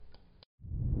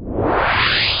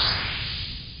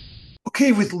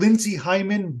Okay, with Lindsay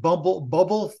Heiman,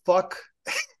 Bumblefuck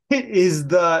is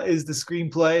the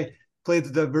screenplay. Played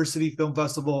at the Diversity Film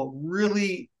Festival.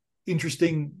 Really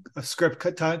interesting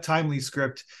script, timely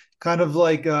script. Kind of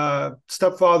like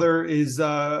Stepfather is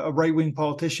a right wing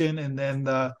politician, and then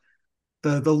the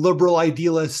liberal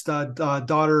idealist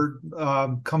daughter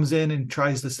comes in and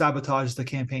tries to sabotage the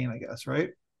campaign. I guess,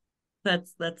 right?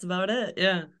 That's about it.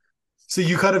 Yeah. So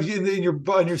you kind of in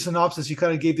your synopsis, you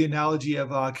kind of gave the analogy of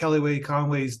Kellyway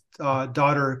Conway's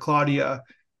daughter Claudia.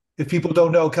 If people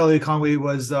don't know, Kellyway Conway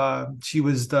was she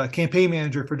was the campaign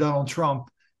manager for Donald Trump,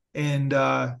 and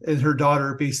her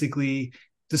daughter basically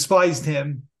despised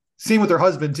him. Same with her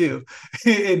husband too,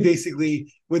 and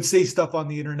basically would say stuff on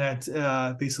the internet,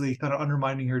 basically kind of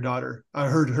undermining her daughter,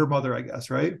 her mother, I guess,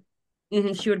 right?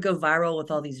 She would go viral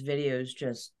with all these videos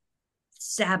just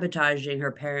sabotaging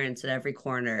her parents at every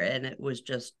corner. And it was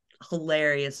just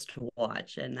hilarious to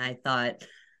watch. And I thought,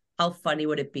 how funny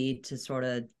would it be to sort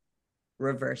of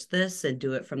reverse this and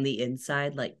do it from the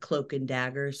inside, like cloak and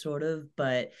dagger, sort of,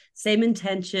 but same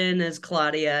intention as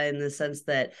Claudia in the sense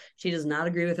that she does not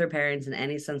agree with her parents in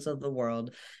any sense of the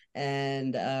world.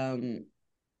 And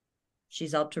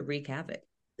she's out to wreak havoc.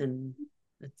 And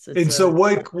it's And so, a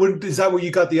what is that? What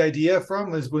you got the idea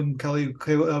from? Is when Kelly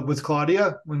with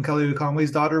Claudia, when Kelly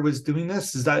Conway's daughter was doing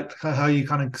this? Is that how you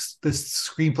kind of this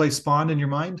screenplay spawned in your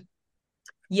mind?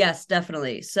 Yes,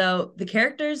 definitely. So the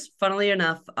characters, funnily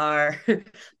enough, are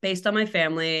based on my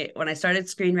family. When I started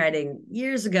screenwriting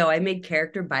years ago, I made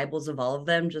character Bibles of all of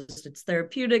them. Just it's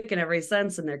therapeutic in every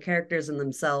sense, and they're characters in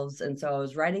themselves. And so I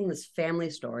was writing this family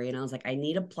story, and I was like, I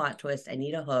need a plot twist, I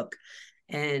need a hook.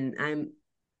 And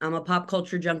I'm a pop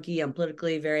culture junkie. I'm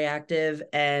politically very active,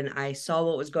 and I saw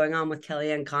what was going on with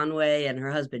Kellyanne Conway and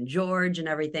her husband George and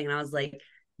everything, and I was like,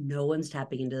 no one's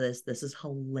tapping into this. This is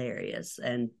hilarious,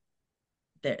 and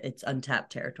it's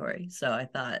untapped territory. So I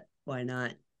thought, why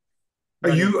not Are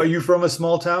run with you are it? you from a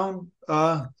small town,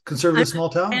 I'm conservative small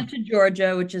in town? Atlanta,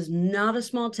 Georgia, which is not a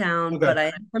small town, Okay, but I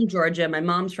am from Georgia. My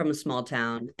mom's from a small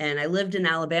town, and I lived in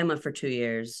Alabama for 2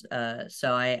 years.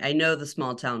 So I know the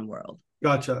small town world.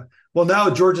 gotcha. Well, now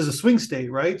Georgia's a swing state,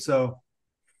 right? So,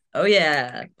 Oh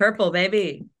yeah, purple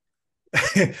baby.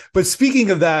 but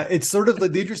speaking of that, it's sort of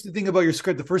the interesting thing about your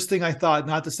script. The first thing I thought,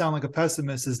 not to sound like a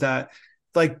pessimist, is that,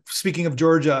 like, speaking of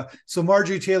Georgia, so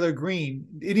Marjorie Taylor Greene,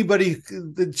 anybody,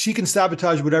 she can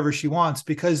sabotage whatever she wants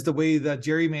because the way that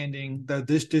gerrymandering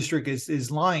this district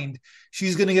is lined,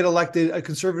 she's going to get elected. A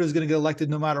conservative is going to get elected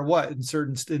no matter what in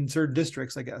certain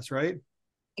districts, I guess, right?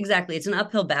 Exactly. It's an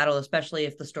uphill battle, especially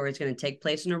if the story is going to take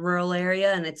place in a rural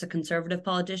area and it's a conservative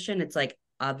politician. It's like,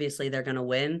 obviously, they're going to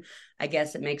win. I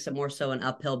guess it makes it more so an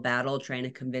uphill battle trying to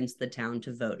convince the town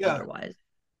to vote Yeah. otherwise.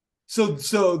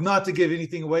 So not to give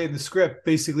anything away in the script,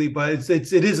 basically, but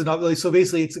it is an like, so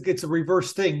basically it's a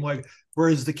reverse thing. Like,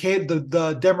 whereas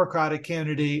the Democratic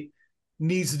candidate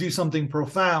needs to do something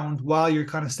profound while you're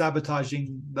kind of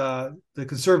sabotaging the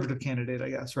conservative candidate, I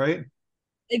guess, right?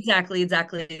 Exactly,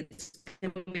 exactly. It's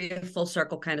going to be a full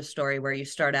circle kind of story where you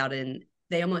start out in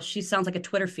they almost she sounds like a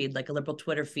Twitter feed, like a liberal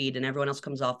Twitter feed, and everyone else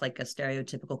comes off like a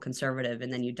stereotypical conservative,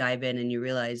 and then you dive in and you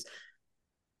realize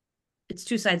it's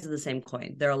two sides of the same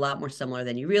coin. They're a lot more similar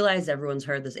than you realize. Everyone's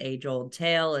heard this age-old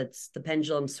tale. It's the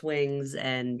pendulum swings,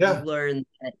 and you Yeah. learn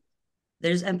that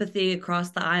there's empathy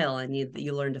across the aisle, and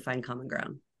you learn to find common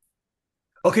ground.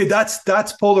 Okay,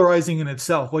 that's polarizing in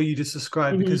itself, what you just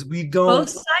described, Mhm. because we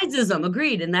Both don't. sidesism,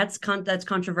 agreed, and that's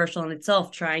controversial in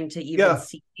itself. Trying to even Yeah.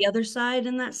 see the other side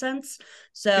in that sense,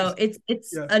 so It's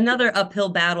it's yeah. another uphill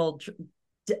battle,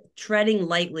 treading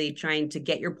lightly, trying to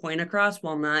get your point across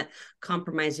while not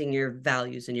compromising your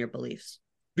values and your beliefs.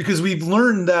 Because we've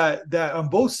learned that on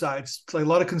both sides, like a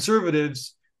lot of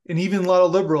conservatives and even a lot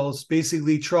of liberals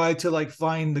basically try to like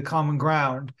find the common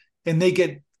ground, and they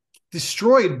get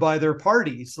destroyed by their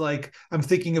parties. Like, I'm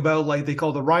thinking about, like, they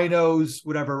call the rhinos,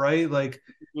 whatever, right?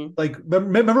 Mhm. Like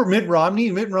remember Mitt Romney?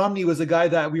 Mitt Romney was a guy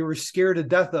that we were scared to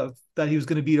death of, that he was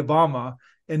going to beat Obama,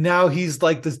 and now he's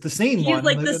like the sane He's one. And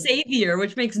like the savior,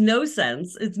 which makes no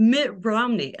sense. It's Mitt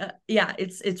Romney. Yeah,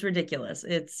 it's ridiculous.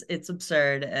 It's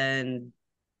absurd, and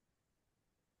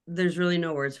there's really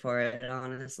no words for it.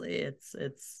 Honestly, it's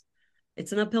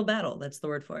an uphill battle. That's the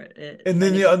word for it. then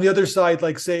Finding on the other side,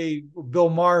 like, say Bill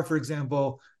Maher, for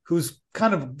example, who's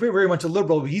kind of very, very much a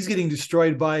liberal, but he's getting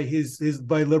destroyed by his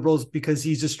by liberals because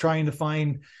he's just trying to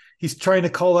find, he's trying to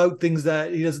call out things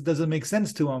that he doesn't make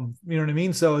sense to him. You know what I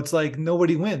mean? So it's like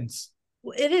nobody wins.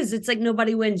 It is. It's like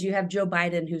nobody wins. You have Joe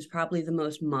Biden, who's probably the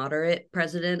most moderate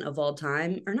president of all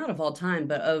time, or not of all time,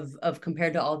 but of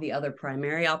compared to all the other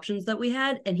primary options that we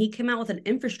had. And he came out with an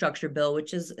infrastructure bill,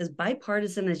 which is as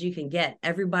bipartisan as you can get.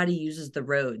 Everybody uses the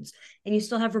roads, and you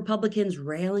still have Republicans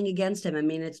railing against him. I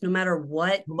mean, it's no matter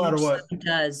what No matter each what. side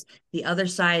does, the other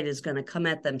side is going to come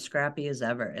at them scrappy as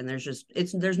ever. And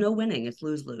there's no winning. It's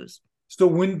lose lose. So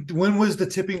when was the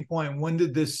tipping point? When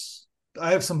did this?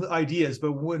 I have some ideas,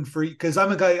 but when for because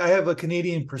I'm a guy, I have a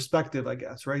Canadian perspective, I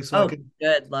guess, right? So Oh,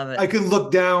 good, love I it. can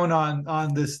look down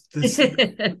on this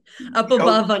Up you know,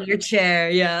 above on your chair,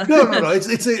 yeah. no.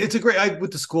 It's a great. I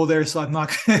went to school there, so I'm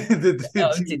not. Oh,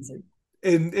 it's easy.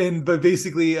 And but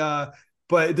basically,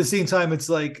 but at the same time, it's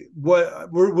like,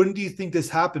 when do you think this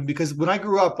happened? Because when I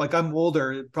grew up, like I'm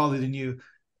older probably than you.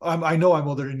 I know I'm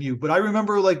older than you, but I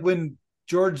remember like when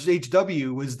George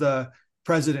H.W. was the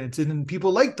president, and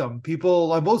people liked them.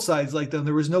 People on both sides liked them.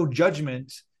 There was no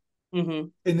judgment, Mm-hmm.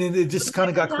 and then it just kind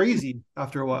of got crazy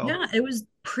after a while. Yeah, it was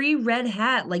pre-Red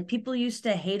Hat. Like people used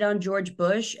to hate on George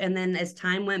Bush, and then as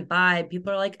time went by,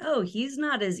 people are like, "Oh, he's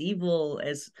not as evil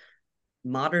as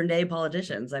modern day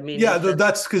politicians." I mean, Yeah, it's just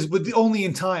that's because, but only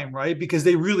in time, right? Because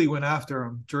they really went after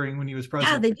him during when he was yeah,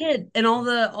 president. they did. And all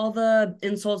the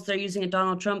insults they're using at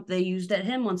Donald Trump, they used at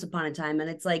him once upon a time. And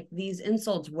it's like these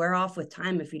insults wear off with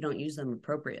time if you don't use them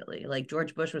appropriately. Like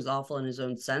George Bush was awful in his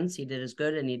own sense. He did his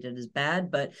good and he did his bad,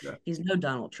 but Yeah. he's no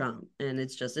Donald Trump. And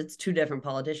it's two different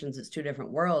politicians, it's two different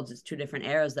worlds, it's two different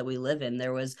eras that we live in.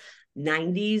 There was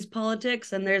 90s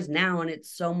politics and there's now, and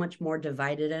it's so much more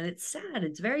divided and it's sad.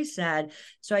 It's very sad.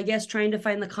 So I guess trying to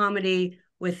find the comedy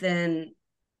within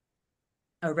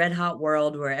a red hot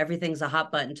world where everything's a hot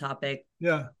button topic,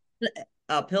 Yeah.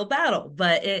 uphill battle,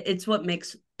 but it's what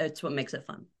makes it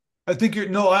fun. I think you're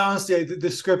no, I honestly, the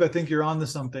script, I think you're on to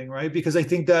something, right? Because I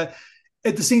think that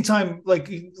at the same time, like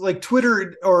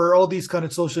Twitter or all these kind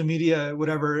of social media,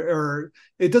 whatever, or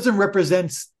it doesn't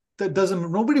represent that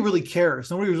doesn't nobody really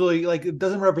cares. Nobody really like it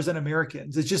doesn't represent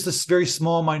Americans. It's just a very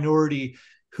small minority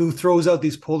who throws out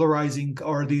these polarizing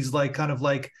or these like kind of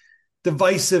like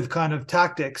divisive kind of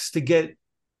tactics to get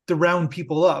to round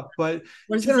people up. But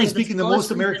What is the generally saying? The speaking, the most smallest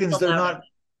group is Americans, the they're loudest.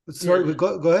 not. Sorry, Yeah.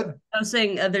 go ahead. I was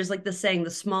saying there's like the saying, the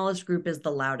smallest group is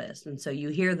the loudest. And so you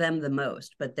hear them the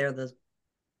most, but they're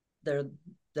they're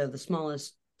the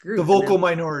smallest The group and they're vocal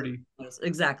minority.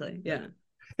 exactly. Yeah.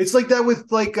 It's like that with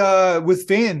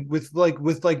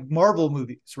with Marvel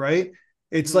movies, right?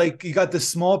 It's Mhm. like you got this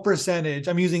small percentage.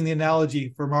 I'm using the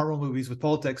analogy for Marvel movies with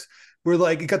politics, where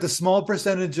like you got the small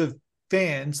percentage of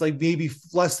fans, like maybe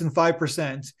less than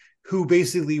 5%, who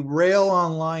basically rail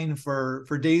online for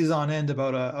days on end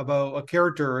about a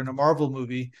character in a Marvel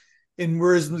movie. And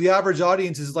whereas the average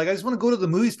audience is like, I just want to go to the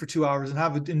movies for 2 hours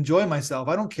and enjoy myself.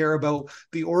 I don't care about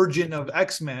the origin of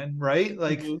X-Men, right?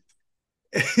 Like Mhm.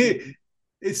 Mhm.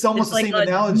 it's almost It's the like same a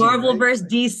analogy, Marvel right? versus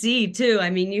DC too. I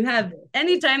mean, you have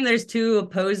anytime there's two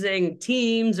opposing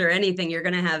teams or anything, you're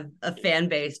gonna have a fan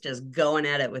base just going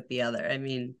at it with the other. I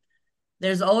mean,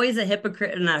 there's always a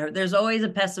hypocrite, not there's always a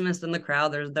pessimist in the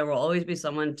crowd. There will always be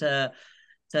someone to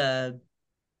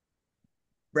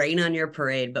rain on your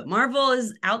parade. But Marvel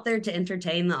is out there to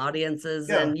entertain the audiences,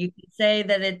 Yeah. and you can say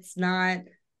that it's not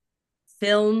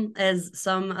film as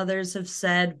some others have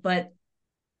said, but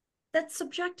that's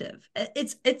subjective.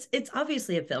 It's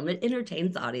obviously a film. It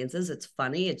entertains the audiences. It's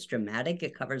funny. It's dramatic.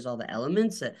 It covers all the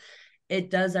elements. It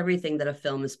does everything that a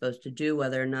film is supposed to do,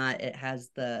 whether or not it has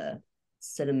the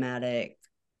cinematic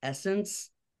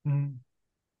essence. Mhm.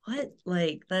 What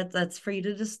like that's for you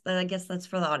to just. I guess that's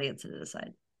for the audience to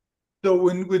decide. So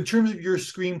when in terms of your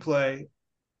screenplay,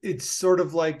 it's sort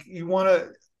of like you want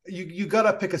to you got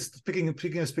to pick a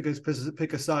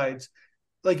sides.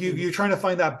 Like Mm-hmm. you're trying to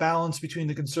find that balance between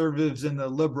the conservatives and the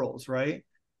liberals, right?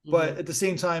 Mm-hmm. But at the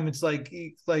same time, it's like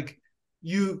you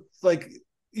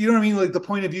know what I mean. Like the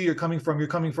point of view you're coming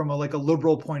from a like a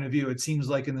liberal point of view. It seems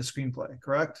like in the screenplay,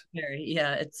 correct? Very,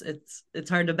 yeah. It's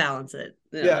hard to balance it.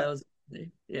 Yeah, that Yeah, was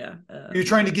yeah. you're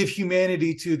trying to give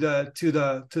humanity to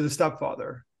the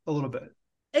stepfather a little bit.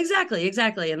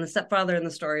 Exactly. And the stepfather in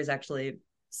the story is actually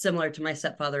similar to my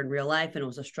stepfather in real life. And it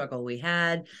was a struggle we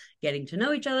had getting to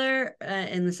know each other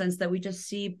in the sense that we just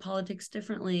see politics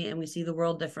differently and we see the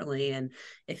world differently. And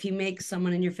if you make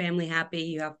someone in your family happy,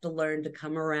 you have to learn to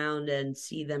come around and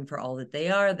see them for all that they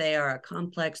are. They are a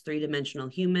complex, three-dimensional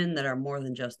human that are more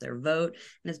than just their vote.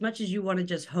 And as much as you want to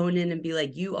just hone in and be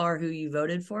like, you are who you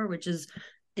voted for, which is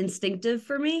instinctive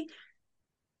for me,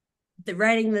 the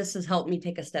writing this has helped me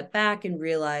take a step back and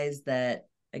realize that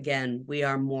again, we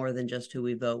are more than just who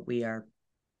we vote. We are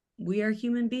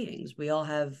human beings. We all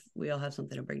have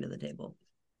something to bring to the table.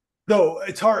 Though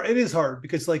it's hard, it is hard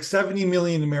because like 70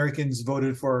 million Americans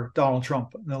voted for Donald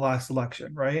Trump in the last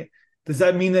election, right? Does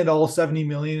that mean that all 70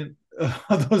 million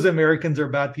of those Americans are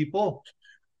bad people?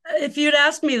 If you'd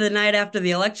asked me the night after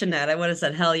the election, Dad, I would have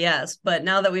said hell yes. But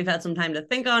now that we've had some time to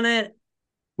think on it,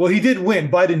 Well, he did win.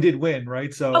 Biden did win,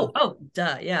 right? So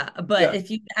duh, yeah. But yeah. if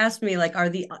you ask me, like,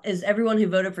 is everyone who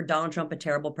voted for Donald Trump a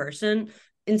terrible person?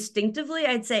 Instinctively,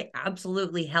 I'd say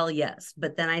absolutely hell yes.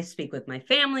 But then I speak with my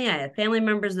family. I have family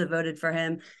members that voted for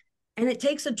him, and it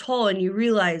takes a toll. And you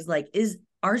realize, like,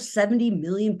 are 70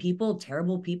 million people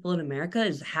terrible people in America?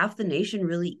 Is half the nation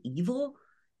really evil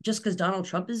just because Donald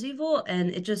Trump is evil?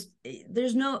 And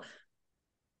there's no,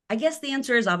 I guess the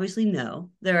answer is obviously no.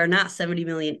 There are not 70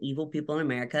 million evil people in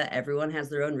America. Everyone has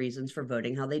their own reasons for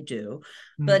voting how they do.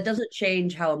 But it doesn't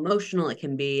change how emotional it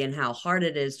can be and how hard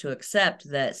it is to accept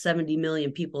that 70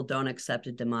 million people don't accept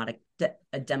a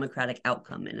democratic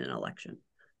outcome in an election.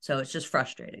 So it's just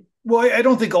frustrating. Well, I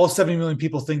don't think all 70 million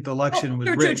people think the Oh, election was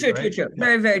true, true, rigged, true, true, right? true. Yeah.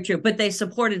 Very, very true. But they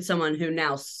supported someone who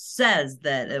now says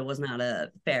that it was not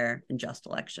a fair and just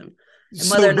election.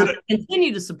 And whether or not they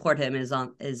continue to support him is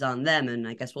on them. And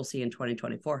I guess we'll see in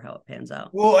 2024 how it pans out.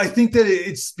 Well, I think that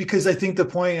it's because I think the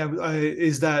point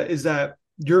is that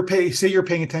you're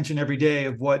paying attention every day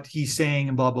of what he's saying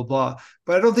and blah blah blah.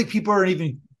 But I don't think people are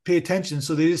even pay attention.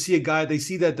 So they just see a guy. They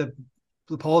see that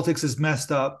the politics is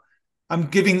messed up. I'm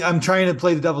trying to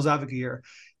play the devil's advocate here.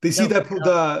 They see that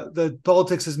the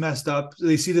politics is messed up.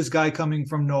 They see this guy coming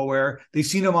from nowhere. They've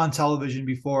seen him on television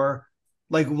before.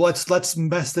 Like, let's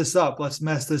mess this up. Let's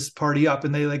mess this party up.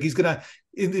 And he's gonna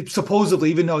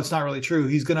supposedly, even though it's not really true,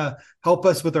 he's gonna help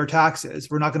us with our taxes.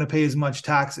 We're not gonna pay as much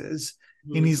taxes.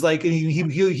 Mm-hmm. And he's like, and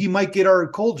he might get our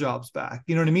coal jobs back.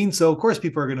 You know what I mean? So of course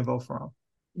people are gonna vote for him.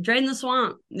 Drain the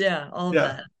swamp. Yeah, all of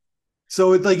that.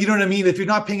 So it's like, you know what I mean? If you're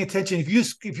not paying attention, if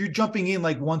you're jumping in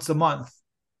like once a month,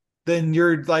 then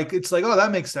you're like, it's like, oh,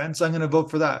 that makes sense. I'm going to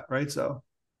vote for that. Right. So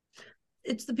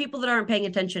it's the people that aren't paying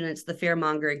attention. It's the fear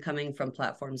mongering coming from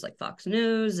platforms like Fox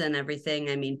News and everything.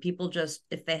 I mean, people just,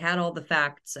 if they had all the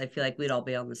facts, I feel like we'd all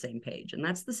be on the same page. And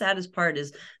that's the saddest part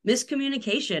is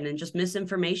miscommunication and just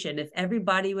misinformation. If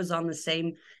everybody was on the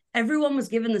same, everyone was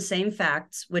given the same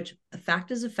facts, which a fact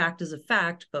is a fact is a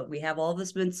fact, but we have all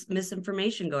this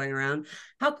misinformation going around.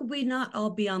 How could we not all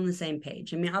be on the same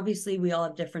page? I mean, obviously we all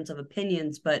have difference of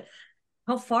opinions, but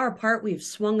how far apart we've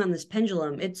swung on this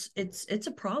pendulum, it's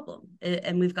a problem.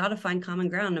 And we've got to find common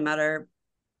ground no matter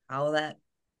how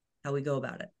we go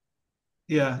about it.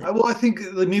 Yeah. Well, I think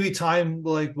like maybe time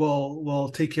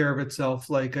will take care of itself.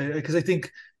 Like, because I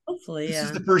think hopefully this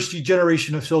is the first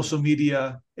generation of social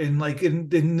media, and like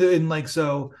in like,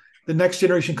 so the next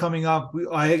generation coming up,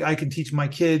 I can teach my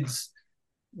kids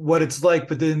what it's like,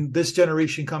 but then this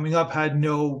generation coming up had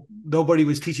nobody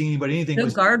was teaching anybody anything. No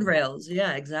guardrails.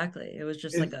 Yeah, exactly. It was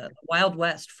just like a Wild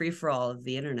West free for all of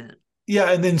the internet.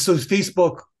 Yeah, and then so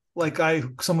Facebook, like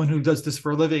someone who does this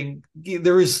for a living,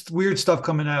 there was weird stuff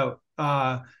coming out,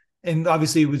 and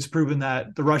obviously it was proven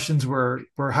that the Russians were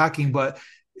hacking, but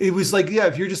it was like, yeah,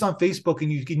 if you're just on Facebook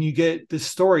and you get this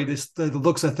story that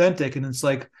looks authentic, and it's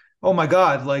like, oh my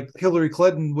God, like Hillary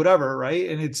Clinton, whatever, right?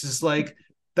 And it's just like,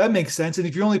 that makes sense. And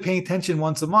if you're only paying attention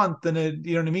once a month, then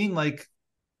you know what I mean? Like,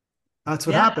 that's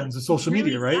what happens with social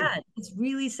media, right? Sad. It's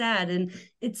really sad. And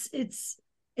it's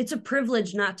a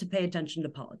privilege not to pay attention to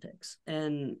politics.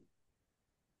 And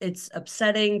it's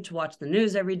upsetting to watch the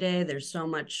news every day. There's so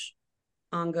much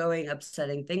ongoing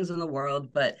upsetting things in the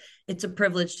world, but it's a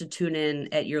privilege to tune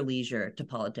in at your leisure to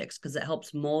politics because it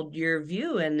helps mold your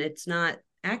view, and it's not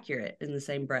accurate in the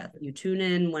same breath. You tune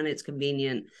in when it's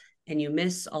convenient and you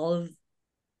miss all of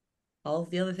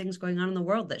the other things going on in the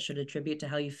world that should attribute to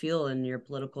how you feel and your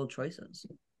political choices.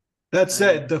 That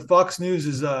said, the Fox News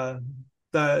is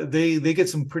they get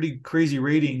some pretty crazy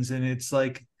ratings, and it's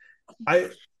like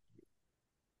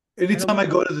anytime I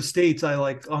go to the States, I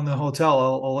like on the hotel,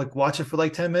 I'll like watch it for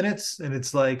like 10 minutes, and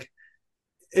it's like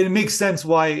it makes sense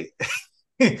why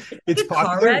it's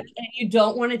popular. And you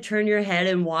don't want to turn your head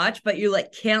and watch, but you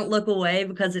like can't look away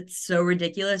because it's so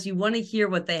ridiculous. You want to hear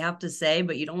what they have to say,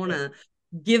 but you don't want to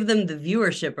give them the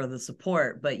viewership or the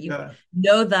support, but you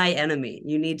know thy enemy.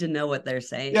 You need to know what they're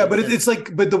saying. Yeah, but it's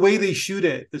like, but the way they shoot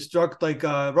it, the struck like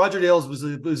Roger Ailes was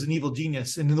an evil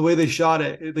genius, and the way they shot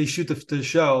it, they shoot the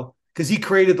show because he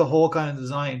created the whole kind of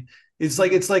design. It's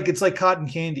like cotton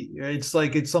candy. Right? It's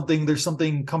like there's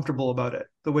something comfortable about it,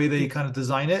 the way they kind of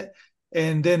design it.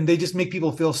 And then they just make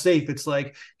people feel safe. It's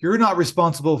like, you're not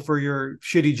responsible for your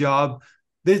shitty job.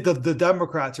 The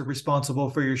Democrats are responsible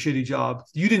for your shitty job.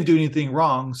 You didn't do anything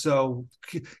wrong. So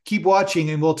keep watching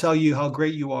and we'll tell you how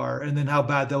great you are and then how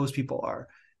bad those people are.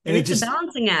 And And it it's a just,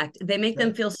 balancing act. They make yeah,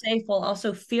 them feel safe while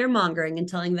also fear mongering and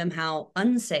telling them how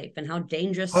unsafe and how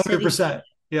dangerous cities 100%. and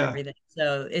Yeah. everything.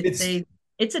 So It's,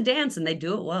 it's a dance and they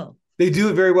do it well. they do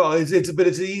it very well. But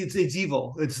it's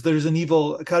evil. There's an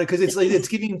evil kind of, because it's like, it's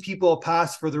giving people a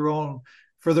pass for their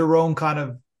own kind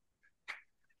of,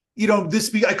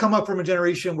 I come up from a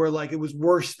generation where like it was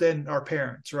worse than our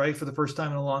parents, right? For the first time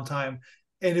in a long time.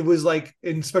 And it was like,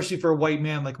 and especially for a white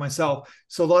man like myself.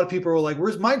 So a lot of people were like,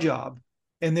 where's my job?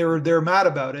 And they're mad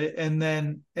about it. And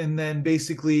then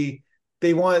basically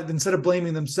they want, instead of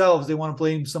blaming themselves, they want to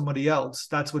blame somebody else.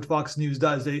 That's what Fox News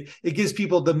does. It gives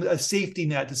people a safety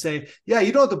net to say, yeah,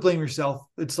 you don't have to blame yourself.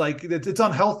 It's like, it's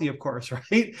unhealthy, of course,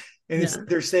 right? And Yeah.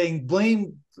 they're saying,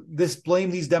 blame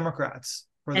these Democrats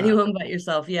for that. Anyone but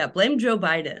yourself. Yeah. Blame Joe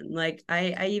Biden. Like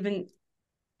I even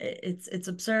it's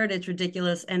absurd, it's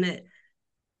ridiculous, and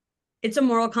it's a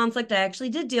moral conflict. I actually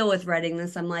did deal with writing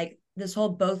this. I'm like, this whole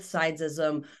both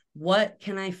sidesism. What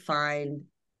can I find?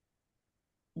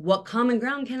 What common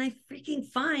ground can I freaking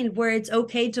find where it's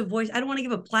okay to voice? I don't want to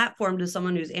give a platform to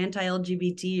someone who's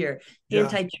anti-LGBT or Yeah.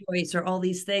 anti-choice or all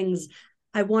these things.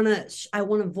 I want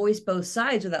to voice both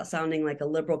sides without sounding like a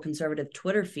liberal conservative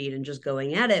Twitter feed and just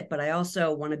going at it. But I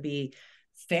also want to be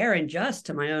fair and just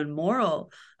to my own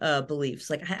moral beliefs.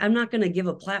 Like I'm not going to give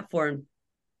a platform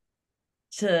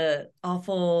to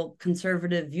awful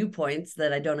conservative viewpoints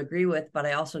that I don't agree with, but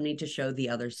I also need to show the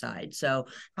other side. So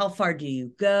how far do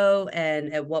you go?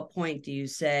 And at what point do you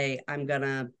say, I'm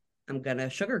gonna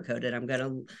sugarcoat it. I'm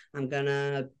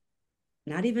gonna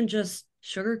not even just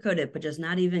sugarcoat it, but just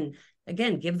not even,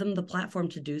 again, give them the platform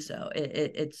to do so.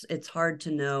 It's hard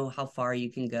to know how far you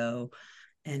can go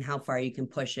and how far you can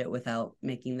push it without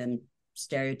making them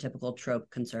stereotypical trope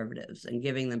conservatives and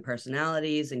giving them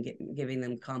personalities and giving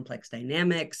them complex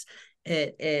dynamics.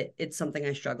 It's something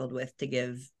I struggled with, to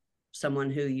give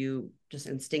someone who you just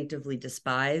instinctively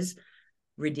despise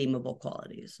redeemable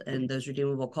qualities, and those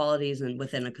redeemable qualities, and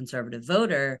within a conservative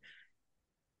voter,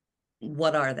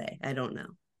 what are they? I don't know.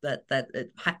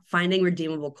 Finding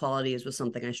redeemable qualities was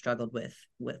something I struggled with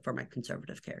for my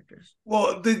conservative characters.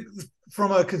 Well,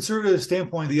 from a conservative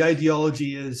standpoint, the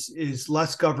ideology is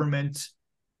less government,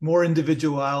 more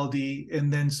individuality,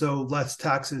 and then so less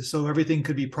taxes. So everything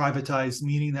could be privatized,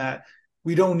 meaning that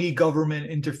we don't need government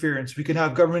interference. We can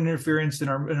have government interference in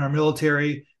our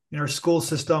military, in our school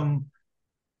system.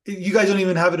 You guys don't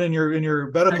even have it in your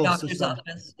Our medical doctor's system.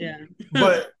 office, yeah.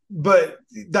 But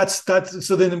that's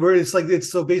so then where it's like, it's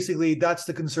so basically that's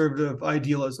the conservative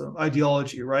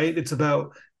ideology, right? It's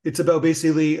about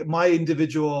basically my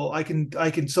individual, I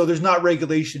can so there's not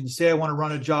regulations. Say I want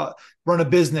to run a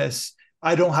business,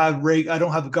 I don't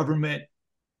have government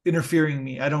interfering in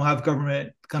me, I don't have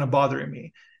government kind of bothering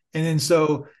me. And then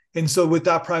so with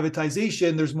that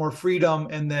privatization, there's more freedom.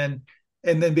 And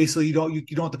then basically you don't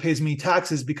have to pay as many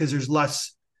taxes because there's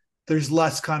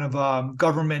less kind of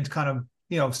government kind of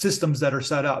systems that are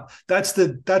set up. That's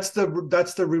the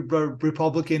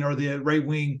Republican or the right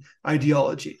wing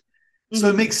ideology. So it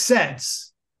Mm-hmm. makes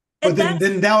sense. But And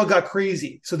then now it got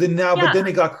crazy. But yeah. then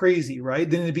it got crazy, right?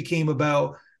 Then it became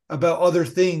about other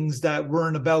things that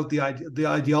weren't about the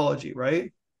ideology,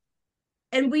 right?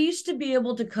 And we used to be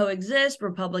able to coexist,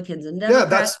 Republicans and Yeah,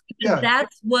 Democrats, because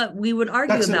that's what we would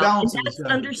argue checks and about. And balances. that's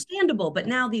Yeah. understandable. But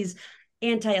now these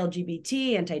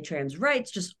anti-LGBT, anti-trans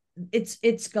rights, just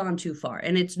it's gone too far.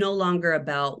 And it's no longer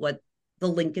about what the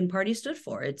Lincoln Party stood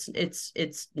for.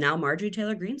 It's now Marjorie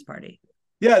Taylor Greene's party.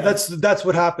 Yeah, And that's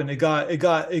what happened. It got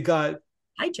hijacked. it got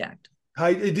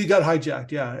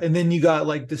hijacked. Yeah, and then you got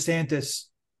like DeSantis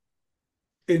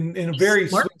in a He's very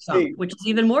smart swing Trump, state. which is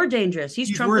even more dangerous. He's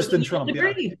He's Trump worse with a than Trump. Yeah,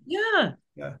 degree. Yeah.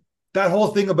 yeah. That whole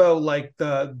thing about like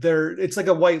it's like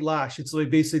a white lash. It's like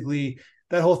basically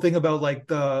that whole thing about like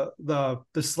the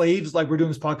slaves. Like we're doing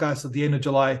this podcast at the end of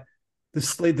July.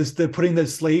 The putting the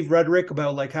slave rhetoric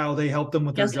about like how they helped them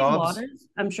with their Jesse jobs. Waters,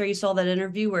 I'm sure you saw that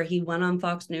interview where he went on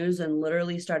Fox News and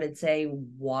literally started saying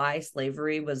why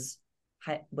slavery was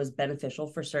beneficial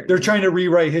for certain They're people. trying to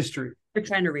rewrite history. They're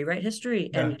trying to rewrite history,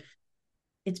 Yeah. and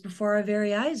it's before our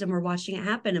very eyes, and we're watching it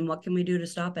happen. And what can we do to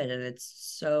stop it? And it's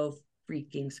so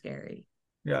freaking scary.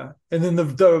 Yeah, and then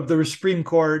the Supreme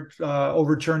Court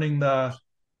overturning Roe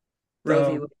v.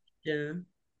 the Wade, yeah,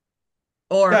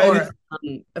 or yeah, and or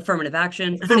it's affirmative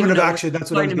action. I don't even affirmative know what action.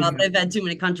 That's what I we're was talking getting about. at. They've had too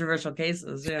many controversial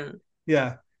cases. Yeah,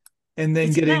 Yeah, and then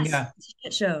it's a getting, mess. yeah, It's a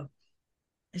shit show.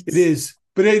 it It's is.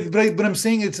 But I'm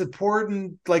saying it's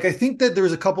important. Like I think that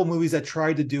there's a couple movies that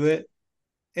tried to do it,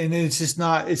 and it's just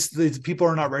not. It's people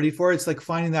are not ready for it. It's like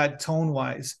finding that tone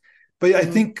wise. But I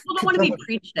people think don't want to from be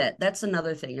preached at. That's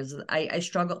another thing. Is I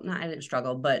struggle. Not I didn't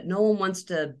struggle, but no one wants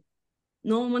to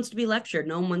no one wants to be lectured.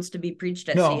 No one wants to be preached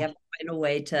at. So you No, have to find a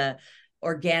way to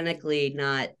organically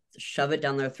not shove it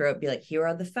down their throat. Be like, here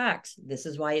are the facts. This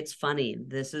is why it's funny.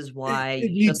 This is why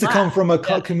it you needs should to laugh. come from a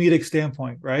Yeah, comedic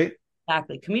standpoint, right?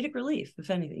 exactly. Comedic relief, if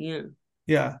anything. Yeah.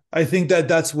 Yeah, I think that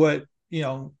that's what,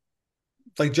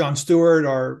 like Jon Stewart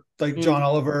or like John Mm,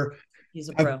 Oliver he's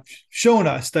a have pro. shown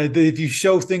us that if you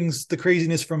show things, the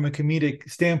craziness from a comedic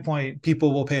standpoint,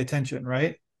 people will pay attention,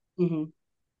 right? Hmm.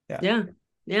 Yeah. Yeah.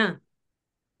 Yeah.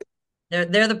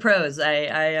 They're the pros.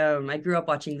 I grew up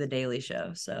watching The Daily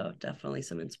Show, so definitely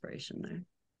some inspiration there.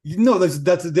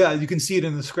 That's yeah, you can see it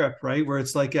in the script, right? Where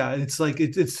it's like, yeah, it's like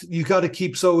it's you got to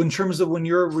keep. So in terms of when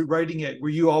you're writing it, were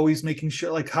you always making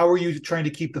sure, like, how are you trying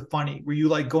to keep the funny? Were you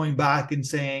like going back and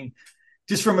saying,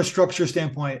 just from a structure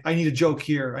standpoint, I need a joke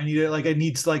here. I need it, like, I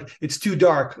need, like, it's too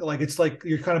dark. Like, it's like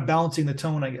you're kind of balancing the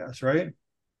tone, I guess, right?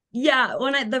 Yeah,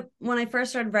 when I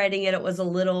first started writing it, it was a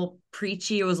little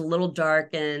preachy, it was a little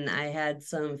dark, and I had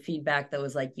some feedback that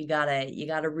was like, you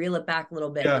gotta reel it back a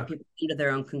little bit and let Yeah. people come to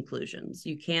their own conclusions.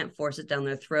 You can't force it down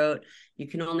their throat. You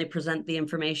can only present the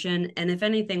information. And if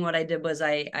anything, what I did was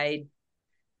I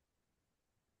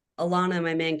Alana,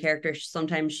 my main character,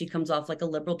 sometimes she comes off like a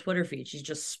liberal Twitter feed. She's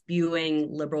just spewing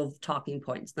liberal talking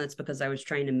points. And that's because I was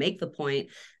trying to make the point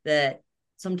that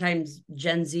sometimes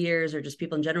Gen Zers or just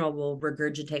people in general will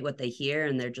regurgitate what they hear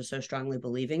and they're just so strongly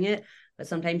believing it. But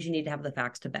sometimes you need to have the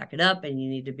facts to back it up, and you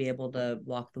need to be able to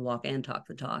walk the walk and talk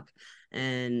the talk.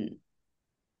 And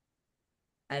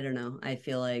I don't know. I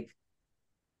feel like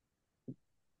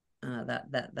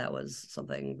that was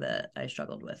something that I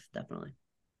struggled with, definitely.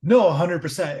 No,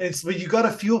 100%. It's, but you got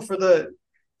to feel for the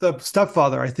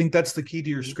stepfather. I think that's the key to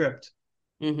your script.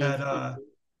 Mm-hmm. And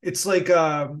it's like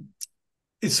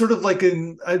it's sort of like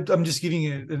I'm just giving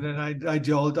you an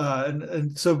ideal,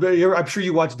 and so I'm sure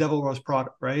you watch Devil Wears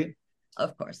Prada, right?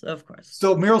 Of course, of course.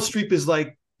 So Meryl Streep is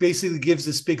like basically gives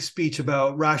this big speech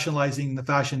about rationalizing the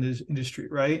fashion industry,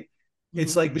 right?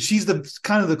 It's Mm-hmm. like, but she's the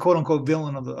kind of the quote unquote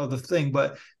villain of the thing.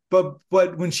 But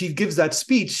when she gives that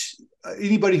speech,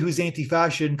 anybody who's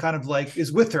anti-fashion kind of like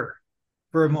is with her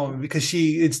for a Mm-hmm. moment, because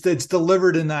it's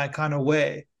delivered in that kind of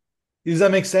way. Does that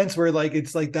make sense? Where like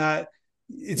it's like that,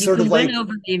 it's You sort of can win like,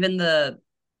 over even the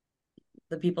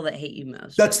people that hate you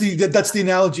most, that's right? the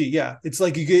analogy. Yeah, it's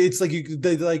like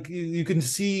you can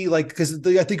see, like, because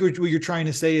I think what you're trying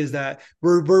to say is that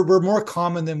we're more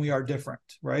common than we are different,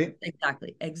 right?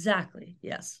 Exactly. Exactly.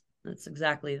 Yes. That's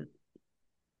exactly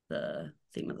the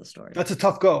theme of the story. That's a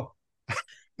tough go.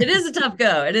 It is a tough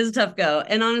go. It is a tough go.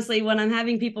 And honestly, when I'm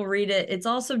having people read it, it's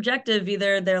all subjective.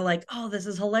 Either they're like, oh, this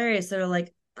is hilarious. They're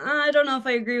like, I don't know if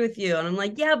I agree with you. And I'm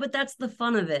like, yeah, but that's the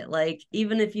fun of it. Like,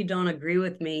 even if you don't agree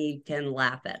with me, you can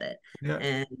laugh at it. Yeah.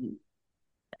 And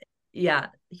yeah,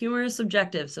 humor is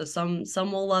subjective. So some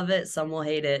will love it, some will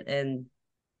hate it. And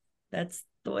that's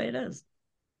the way it is.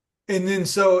 And then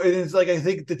so it's like, I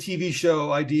think the TV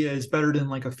show idea is better than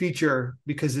like a feature,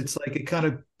 because it's like it kind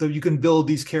of, you can build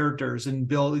these characters and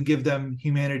build and give them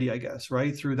humanity, I guess,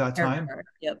 right? Through that Character time. arc.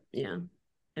 Yep. Yeah.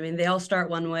 I mean, they all start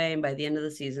one way, and by the end of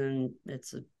the season,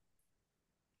 it's not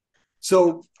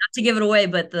So to give it away,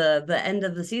 but the end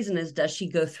of the season is, does she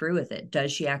go through with it?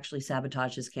 Does she actually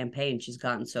sabotage his campaign? She's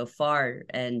gotten so far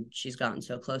and she's gotten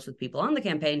so close with people on the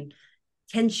campaign.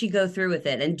 Can she go through with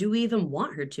it? And do we even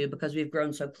want her to, because we've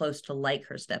grown so close to like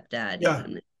her stepdad yeah,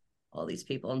 and all these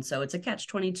people? And so it's a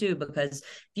catch-22, because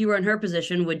if you were in her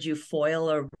position, would you foil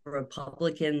a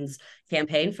Republican's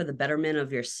campaign for the betterment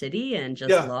of your city and just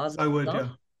yeah, laws I would, itself?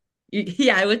 yeah.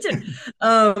 Yeah, I would too.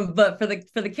 But for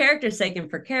the character's sake and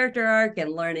for character arc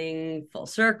and learning full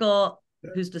circle,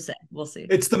 who's to say? We'll see.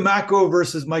 It's the macro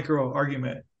versus micro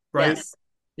argument, right? Yes.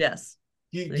 Yes.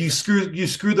 Exactly. You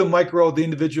screw the micro, the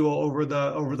individual, over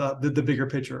the bigger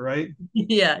picture, right?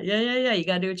 Yeah, yeah, yeah, yeah. You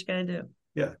gotta do what you gotta do.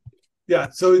 Yeah. Yeah.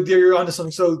 So you're onto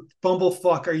something. So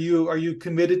Bumblefuck, are you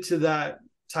committed to that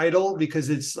title? Because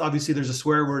it's obviously there's a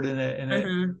swear word in it, and it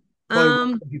Uh-huh. probably will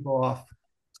Um, put people off.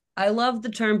 I love the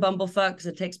term bumblefuck because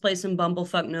it takes place in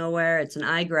bumblefuck nowhere. It's an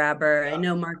eye grabber. I Yeah.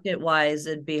 know market wise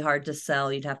it'd be hard to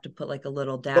sell. You'd have to put like a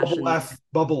little dash in.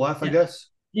 Bubble F, I Yeah. guess.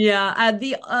 Yeah,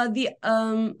 the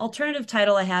alternative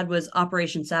title I had was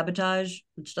Operation Sabotage,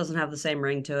 which doesn't have the same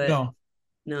ring to it. No.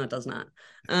 No, it does not.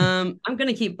 I'm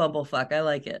gonna keep Bumblefuck. I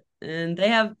like it. And they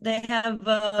have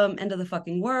End of the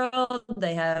Fucking World.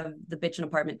 They have The Bitch in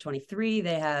Apartment 23.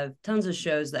 They have tons of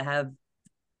shows that have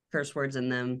curse words in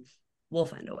them. We'll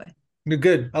find a way. You're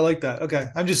good. I like that. Okay.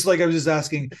 I was just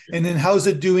asking. And then how's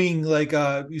it doing? Like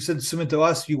you said, submit to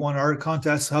us. You won our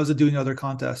contest. How's it doing other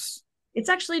contests? It's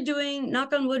actually doing,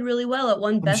 knock on wood, really well. It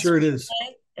won I'm best sure it is.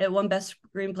 screenplay. It won Best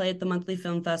Screenplay at the Monthly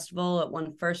Film Festival. It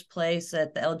won first place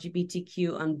at the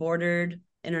LGBTQ Unbordered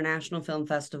International Film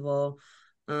Festival.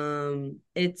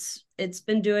 It's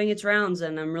been doing its rounds,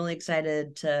 and I'm really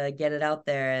excited to get it out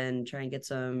there and try and get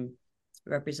some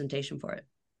representation for it.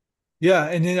 Yeah,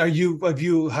 and then have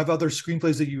you have other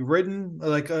screenplays that you've written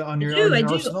like I do, on I your do. I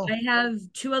arsenal? have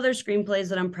two other screenplays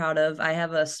that I'm proud of. I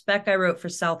have a spec I wrote for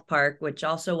South Park, which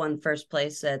also won first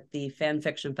place at the Fan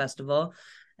Fiction Festival.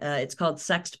 It's called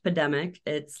Sext Pandemic.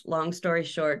 It's long story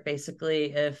short,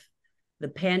 basically, if the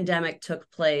pandemic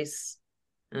took place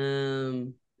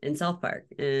in South Park.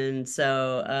 And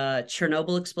so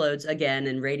Chernobyl explodes again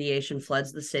and radiation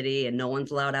floods the city and no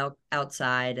one's allowed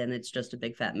outside. And it's just a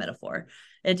big fat metaphor.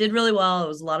 It did really well. It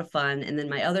was a lot of fun. And then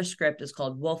my other script is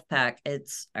called Wolfpack.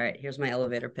 It's all right. Here's my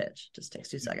elevator pitch. Just takes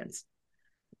 2 seconds.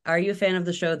 Are you a fan of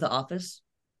the show The Office?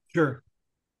 Sure.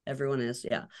 Everyone is,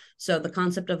 yeah. So the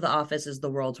concept of The Office is the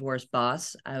world's worst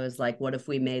boss. I was like, what if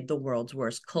we made the world's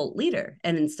worst cult leader?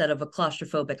 And instead of a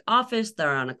claustrophobic office,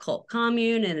 they're on a cult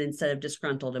commune. And instead of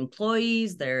disgruntled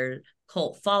employees, they're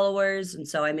cult followers. And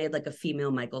so I made like a female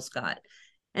Michael Scott.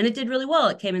 And it did really well.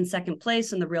 It came in second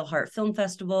place in the Real Heart Film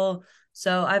Festival.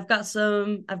 So I've got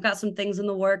some things in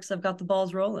the works. I've got the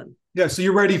balls rolling. Yeah, so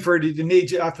you're ready for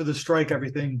it after the strike,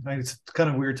 everything. Like, it's kind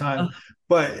of a weird time, Oh,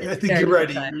 but I think you're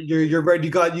ready. time. You're ready.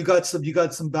 You got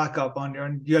some backup on your.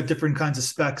 You got different kinds of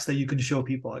specs that you can show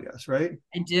people, I guess, right?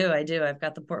 I do. I've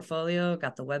got the portfolio,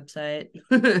 got the website.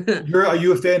 Are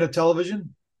you a fan of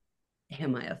television?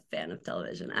 Am I a fan of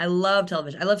television? I love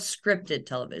television. I love scripted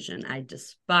television. I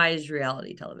despise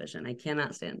reality television. I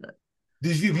cannot stand it.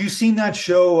 Have you seen that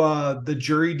show, the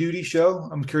Jury Duty show?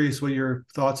 I'm curious what your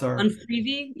thoughts On are.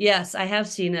 Freevee, yes, I have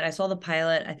seen it. I saw the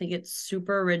pilot. I think it's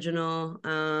super original.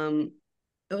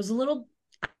 It was a little.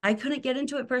 I couldn't get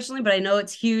into it personally, but I know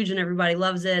it's huge and everybody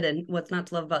loves it. And what's not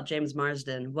to love about James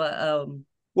Marsden? Well, It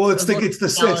was a little it's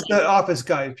the Office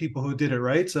guy people who did it,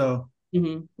 right? So,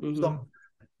 mm-hmm. some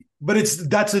but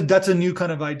that's a new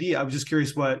kind of idea. I was just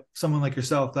curious what someone like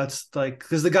yourself, that's like,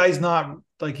 because the guy's not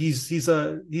like he's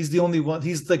the only one,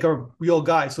 he's like a real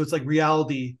guy, so it's like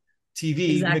reality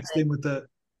TV mixed Exactly. in with the.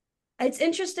 It's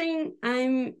interesting.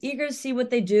 I'm eager to see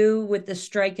what they do with the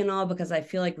strike and all, because I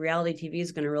feel like reality TV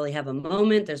is going to really have a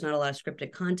moment. There's not a lot of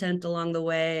scripted content along the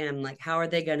way. I'm like, how are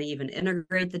they going to even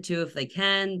integrate the two if they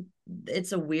can?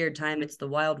 It's a weird time. It's the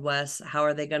Wild West. How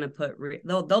are they going to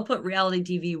they'll put reality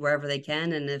TV wherever they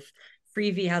can. And if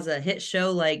Freevee has a hit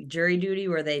show like Jury Duty,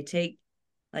 where they take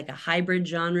like a hybrid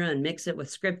genre and mix it with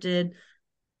scripted,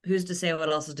 who's to say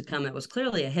what else is to come? It was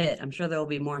clearly a hit. I'm sure there will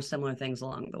be more similar things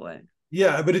along the way.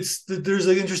 Yeah, but there's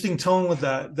an interesting tone with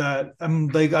that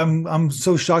I'm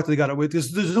so shocked they got away with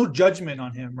this. There's no judgment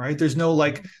on him, right? There's no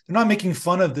like, they're not making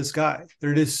fun of this guy.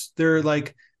 They're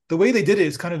like, the way they did it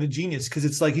is kind of ingenious, because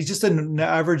it's like he's just an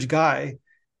average guy,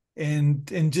 and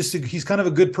just he's kind of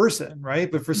a good person,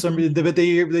 right? But for some reason, but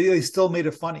they still made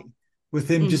it funny with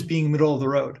him just being middle of the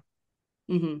road.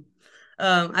 Mm-hmm.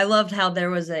 I loved how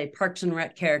there was a Parks and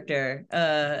Rec character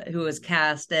who was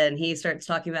cast, and he starts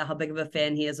talking about how big of a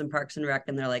fan he is in Parks and Rec,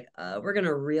 and they're like, we're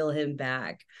gonna reel him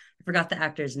back. I forgot the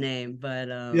actor's name, but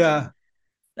Yeah.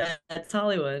 that's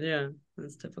Hollywood. Yeah,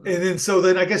 that's typical. And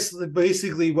then I guess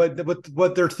basically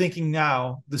what they're thinking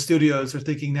now, the studios are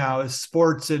thinking now, is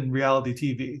sports and reality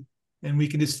TV, and we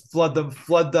can just flood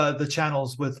the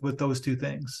channels with those two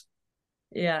things.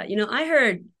 Yeah, I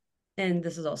heard, and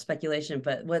this is all speculation,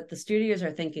 but what the studios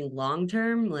are thinking long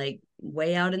term, like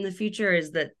way out in the future,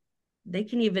 is that they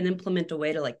can even implement a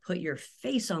way to like put your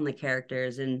face on the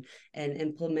characters and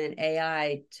implement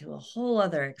AI to a whole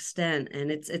other extent. And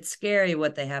it's scary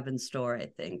what they have in store. I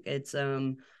think it's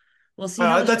we'll see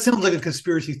how That sounds like a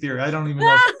conspiracy theory. I don't even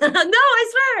know no,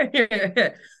 I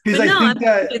swear. because But I no, think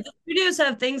that the studios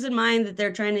have things in mind that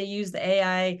they're trying to use the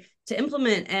AI to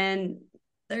implement, and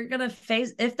they're gonna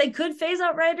if they could phase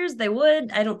out writers, they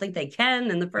would. I don't think they can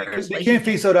in the first they place. can't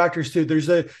face out actors too. There's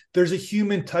a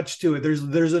human touch to it.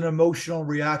 There's an emotional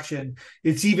reaction.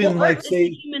 It's even Well, art like, is the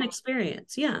human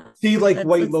experience. Yeah. say like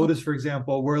White That's Lotus, for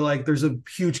example, where like there's a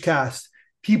huge cast.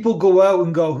 People go out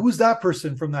and go, who's that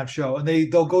person from that show? And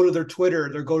they'll go to their Twitter,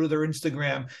 they'll go to their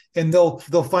Instagram, and they'll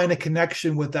find a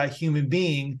connection with that human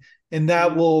being, and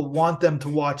that will want them to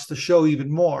watch the show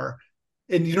even more.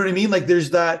 And you know what I mean? Like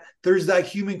there's that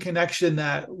human connection,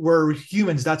 that we're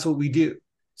humans, that's what we do.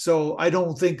 So I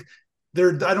don't think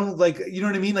I don't like, you know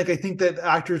what I mean? Like I think that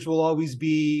actors will always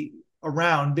be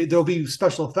around. There'll be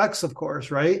special effects, of course,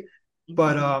 right?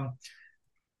 But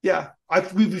yeah,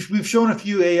 we've shown a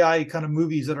few AI kind of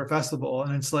movies at our festival,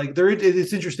 and it's like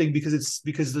it's interesting because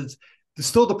the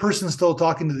still the person still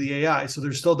talking to the AI. So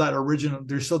there's still that original,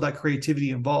 there's still that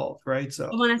creativity involved, right? So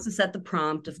Someone has to set the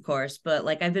prompt, of course, but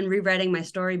like I've been rewriting my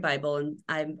story Bible, and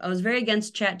I was very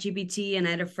against Chat GPT, and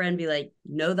I had a friend be like,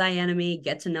 know thy enemy,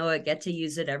 get to know it, get to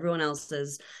use it, everyone else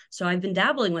is. So I've been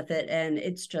dabbling with it, and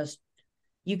it's just,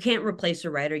 you can't replace a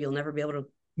writer. You'll never be able to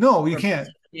no, you replace can't.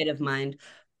 a creative mind.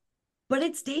 But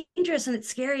it's dangerous and it's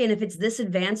scary. And if it's this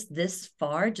advanced this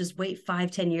far, just wait 5,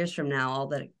 10 years from now, all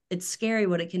that it's scary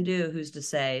what it can do, who's to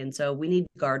say? And so we need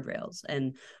guardrails.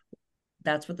 And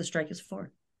that's what the strike is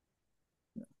for.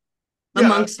 Yeah.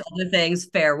 Amongst other things,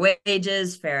 fair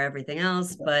wages, fair everything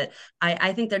else. But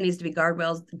I think there needs to be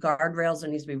guardrails, there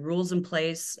needs to be rules in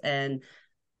place. And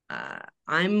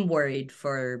I'm worried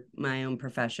for my own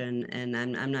profession, and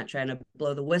I'm not trying to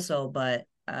blow the whistle, but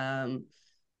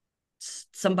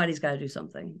somebody's got to do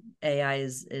something. AI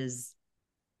is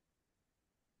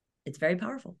it's very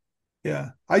powerful. Yeah.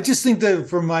 I just think that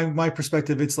from my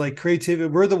perspective, it's like creativity.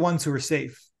 We're the ones who are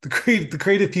safe. The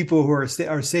creative people who are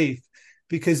safe,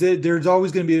 because there's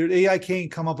always going to be AI can't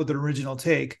come up with an original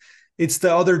take. It's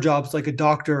the other jobs like a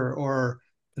doctor or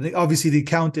obviously the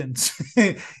accountants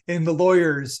and the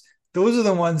lawyers. Those are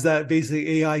the ones that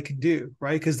basically AI can do,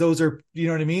 right? Because those are, you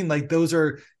know what I mean? Like there's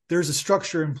a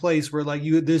structure in place where like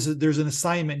there's an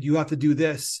assignment, you have to do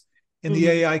this, and the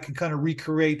AI can kind of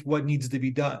recreate what needs to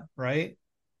be done, right?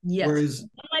 Yes. Whereas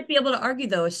I might be able to argue,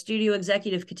 though, a studio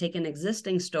executive could take an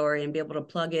existing story and be able to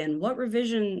plug in what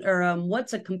revision or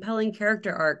what's a compelling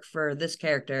character arc for this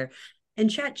character. And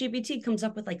ChatGPT comes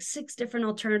up with like 6 different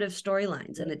alternative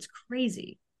storylines, and it's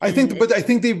crazy. I think, but I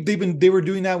think they were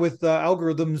doing that with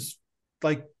algorithms,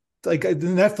 like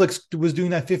Netflix was doing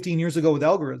that 15 years ago with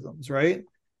algorithms, right?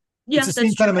 Yeah, It's the that's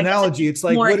same true. kind of I guess analogy. It's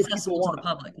like, more what do people accessible to the want?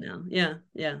 public now. Yeah,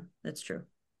 yeah, that's true.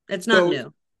 It's not So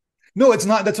new. no, it's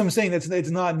not. That's what I'm saying. It's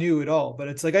not new at all. But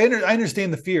it's like I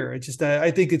understand the fear. It's just that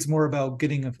I think it's more about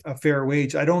getting a fair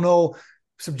wage. I don't know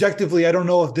subjectively. I don't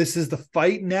know if this is the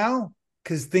fight now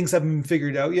because things haven't been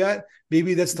figured out yet.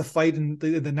 Maybe that's the fight in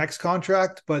the next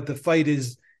contract. But the fight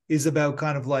is about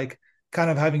kind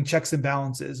of having checks and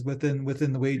balances within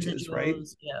the wages, right?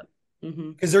 Yeah.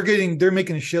 Mm-hmm. Because they're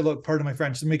making a shitload. Pardon my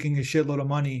French. They're making a shitload of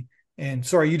money. And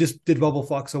sorry, you just did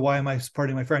BUMBLEFUCK, so why am I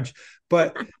parting my French?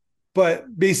 But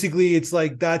basically it's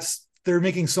like they're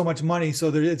making so much money, so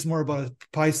it's more about a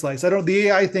pie slice. The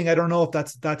AI thing, I don't know if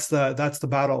that's the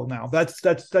battle now. That's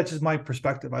just my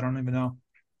perspective. I don't even know.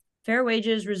 Fair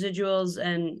wages, residuals,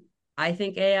 and I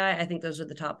think AI. I think those are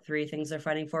the top 3 things they're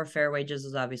fighting for. Fair wages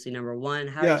is obviously number 1.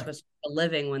 How are you supposed to make a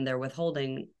living when they're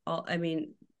withholding all? I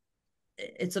mean,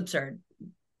 it's absurd.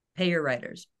 Pay your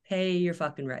writers. Pay your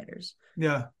fucking writers.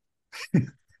 Yeah.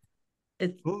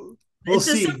 It's we'll it's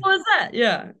see. as simple as that.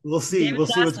 Yeah. We'll see. David We'll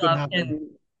see what's going to Zaslav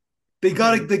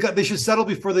happen. can, They should settle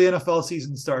before the NFL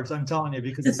season starts. I'm telling you,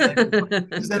 because it's like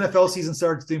as the NFL season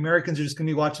starts, the Americans are just going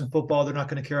to be watching football. They're not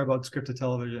going to care about scripted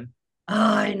television. Oh,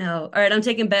 I know. All right, I'm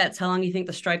taking bets. How long do you think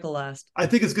the strike will last? I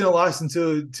think it's going to last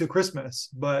until Christmas,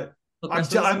 but I'm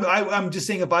just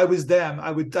saying if I was them,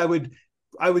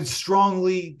 I would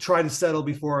strongly try to settle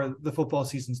before the football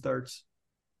season starts.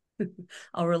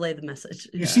 I'll relay the message.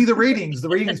 You see the ratings.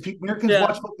 Americans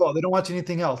watch football. They don't watch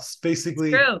anything else.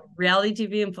 Basically, it's true. Reality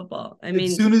TV and football. I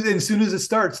mean, as soon as it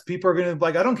starts, people are gonna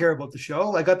like. I don't care about the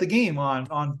show. I got the game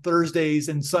on Thursdays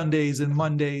and Sundays and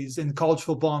Mondays, and college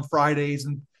football on Fridays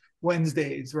and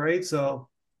Wednesdays, right? So,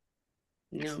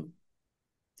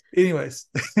 anyways,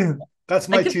 that's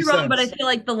my 2 cents. But I feel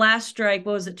like the last strike,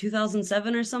 what was it,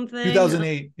 2007 or something?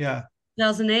 2008, yeah.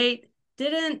 2008.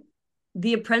 Didn't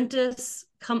The Apprentice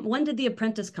when did The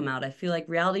Apprentice come out? I feel like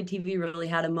reality TV really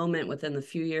had a moment within the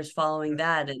few years following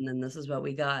that, and then this is what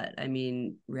we got. I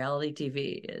mean, reality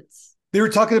TV, they were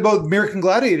talking about American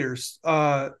Gladiators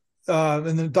in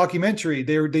the documentary.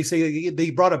 They say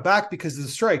they brought it back because of the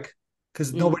strike,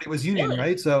 because nobody was union, really?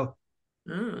 Right? So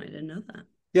I didn't know that.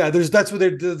 Yeah, that's what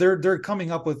they're coming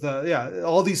up with.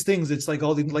 All these things. It's like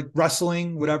all the like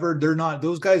wrestling, whatever. They're not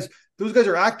those guys. Those guys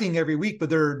are acting every week, but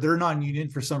they're not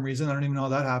union for some reason. I don't even know how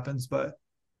that happens. But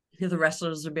the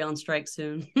wrestlers will be on strike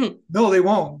soon. No, they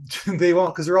won't. They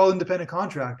won't, because they're all independent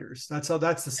contractors. That's the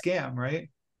scam, right?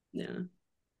 Yeah.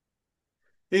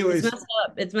 Anyways,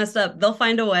 it's messed up. They'll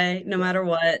find a way, no matter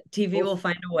what. TV will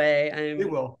find a way. It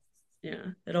will. Yeah,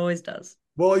 it always does.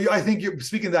 Well, I think you're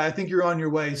speaking of that. I think you're on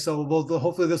your way. So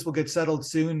hopefully this will get settled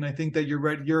soon. I think that you're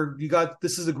ready.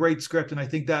 This is a great script, and I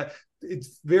think that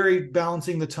it's very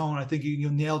balancing the tone. I think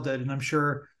you nailed it, and I'm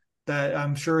sure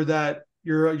that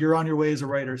you're on your way as a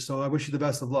writer. So I wish you the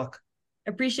best of luck.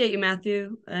 I appreciate you,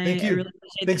 Matthew. Thank you. I really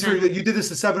Thanks for you did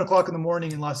this at 7:00 in the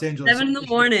morning in Los Angeles. 7 in the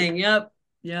morning. Yep.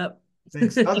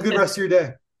 Thanks. Have a good rest of your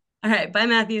day. All right. Bye,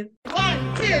 Matthew.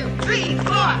 1, 2, 3, 4,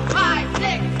 5, 6,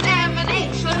 7,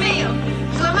 8. Schlemiel,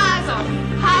 Schlemazel,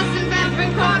 Hasenpfeffer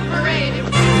Incorporated.